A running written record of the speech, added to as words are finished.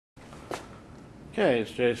Okay,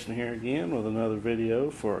 it's Jason here again with another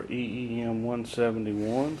video for EEM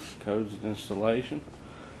 171, codes and installation.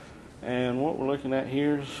 And what we're looking at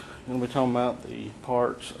here is going to be talking about the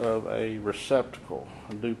parts of a receptacle,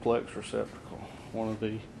 a duplex receptacle. One of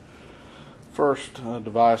the first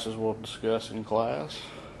devices we'll discuss in class.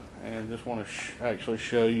 And just want to actually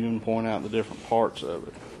show you and point out the different parts of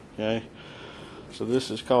it. Okay, so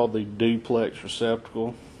this is called the duplex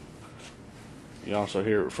receptacle. You also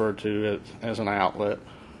hear it referred to as an outlet.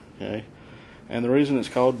 Okay, and the reason it's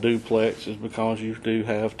called duplex is because you do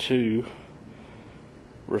have two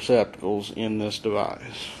receptacles in this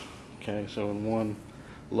device. Okay, so in one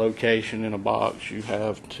location in a box you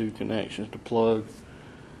have two connections to plug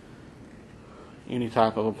any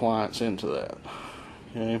type of appliance into that.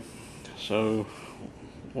 Okay, so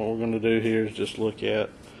what we're going to do here is just look at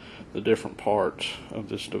the different parts of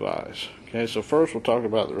this device. Okay, so first we'll talk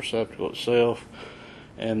about the receptacle itself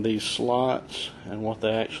and these slots and what they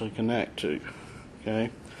actually connect to.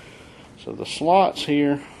 Okay, so the slots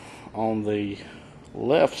here on the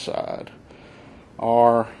left side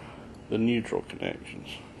are the neutral connections.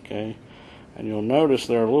 Okay, and you'll notice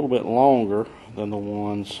they're a little bit longer than the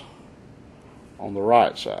ones on the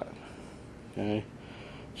right side. Okay,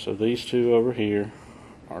 so these two over here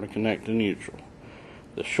are to connect to neutral.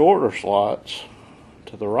 The shorter slots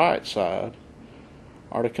to the right side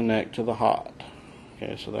are to connect to the hot.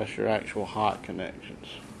 Okay, so that's your actual hot connections.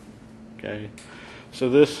 Okay, so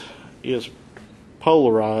this is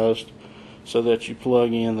polarized so that you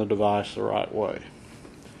plug in the device the right way.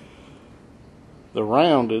 The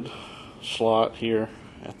rounded slot here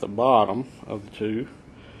at the bottom of the two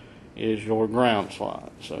is your ground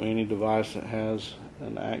slot. So any device that has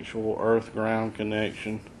an actual earth ground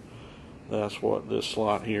connection, that's what this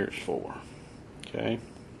slot here is for. Okay,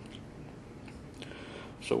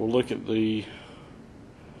 so we'll look at the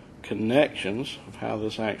connections of how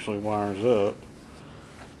this actually wires up.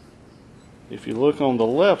 If you look on the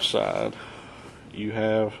left side, you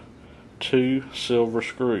have two silver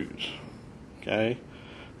screws. Okay,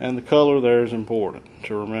 and the color there is important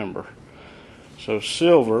to remember. So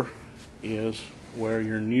silver is where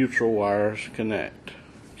your neutral wires connect.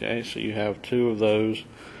 Okay, so you have two of those,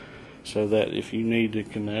 so that if you need to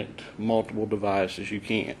connect multiple devices, you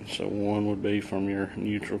can. So one would be from your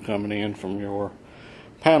neutral coming in from your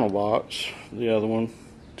panel box, the other one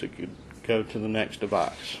to go to the next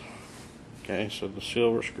device. Okay, so the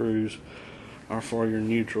silver screws are for your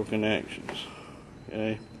neutral connections.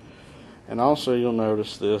 Okay, and also you'll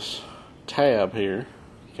notice this tab here.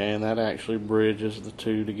 Okay, and that actually bridges the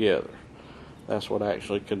two together. That's what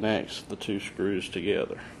actually connects the two screws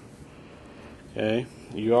together. Okay,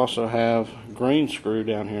 you also have green screw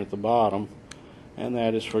down here at the bottom, and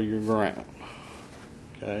that is for your ground.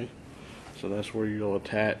 Okay, so that's where you'll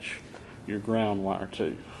attach your ground wire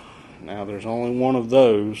to. Now there's only one of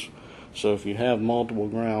those, so if you have multiple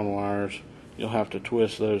ground wires, you'll have to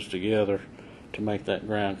twist those together to make that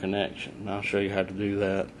ground connection. And I'll show you how to do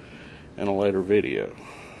that in a later video.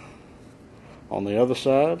 On the other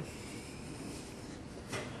side,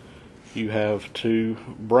 you have two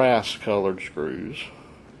brass colored screws,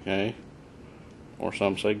 okay, or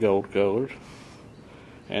some say gold colored,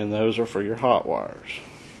 and those are for your hot wires.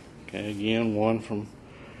 Okay, again, one from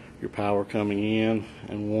your power coming in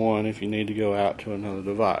and one if you need to go out to another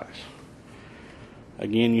device.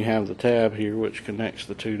 Again, you have the tab here which connects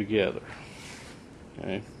the two together.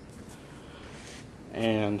 Okay,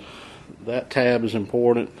 and that tab is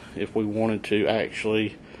important if we wanted to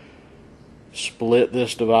actually split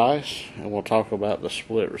this device, and we'll talk about the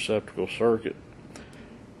split receptacle circuit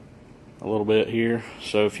a little bit here.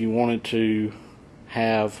 So if you wanted to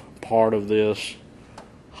have part of this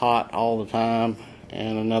hot all the time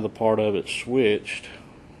and another part of it switched,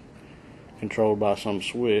 controlled by some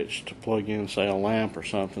switch to plug in, say, a lamp or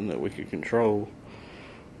something that we could control,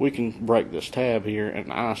 we can break this tab here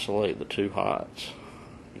and isolate the two hots,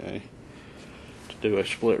 okay, to do a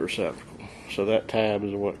split receptacle. So that tab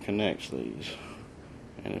is what connects these,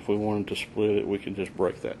 and if we wanted to split it, we can just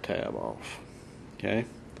break that tab off. Okay,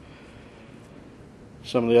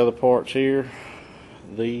 some of the other parts here,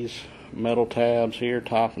 these metal tabs here,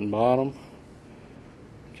 top and bottom,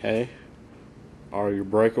 okay, are your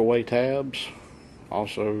breakaway tabs,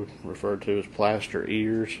 also referred to as plaster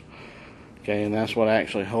ears. Okay, and that's what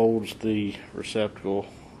actually holds the receptacle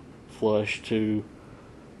flush to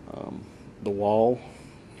the wall,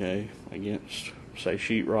 okay, against, say,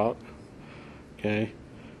 sheetrock, okay,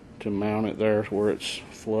 to mount it there where it's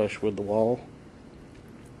flush with the wall.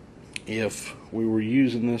 If we were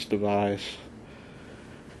using this device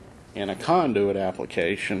in a conduit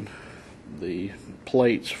application, the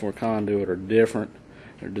plates for conduit are different.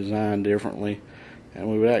 They're designed differently, and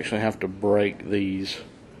we would actually have to break these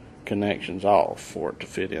connections off for it to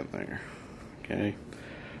fit in there. Okay,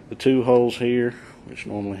 the two holes here, which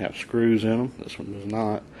normally have screws in them, this one does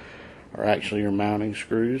not, are actually your mounting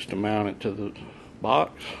screws to mount it to the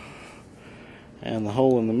box, and the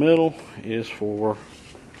hole in the middle is for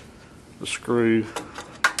the screw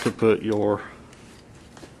to put your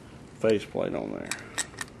faceplate on there.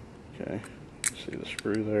 Okay, see the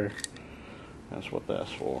screw there? That's what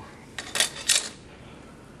that's for.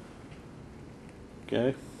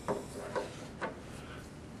 Okay,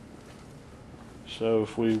 so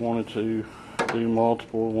if we wanted to do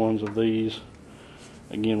multiple ones of these,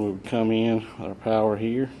 again, we would come in with our power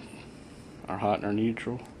here, our hot and our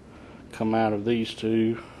neutral, come out of these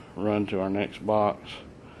two, run to our next box,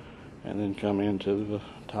 and then come into the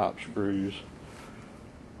top screws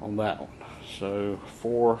on that one. So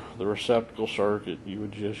for the receptacle circuit, you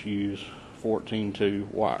would just use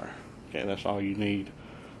 14-2 wire. Okay, that's all you need: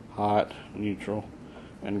 hot, neutral,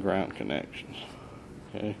 and ground connections.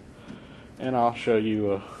 Okay, and I'll show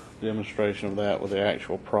you a demonstration of that with the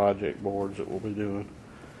actual project boards that we'll be doing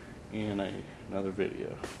in another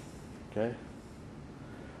video. Okay,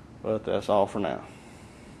 but that's all for now.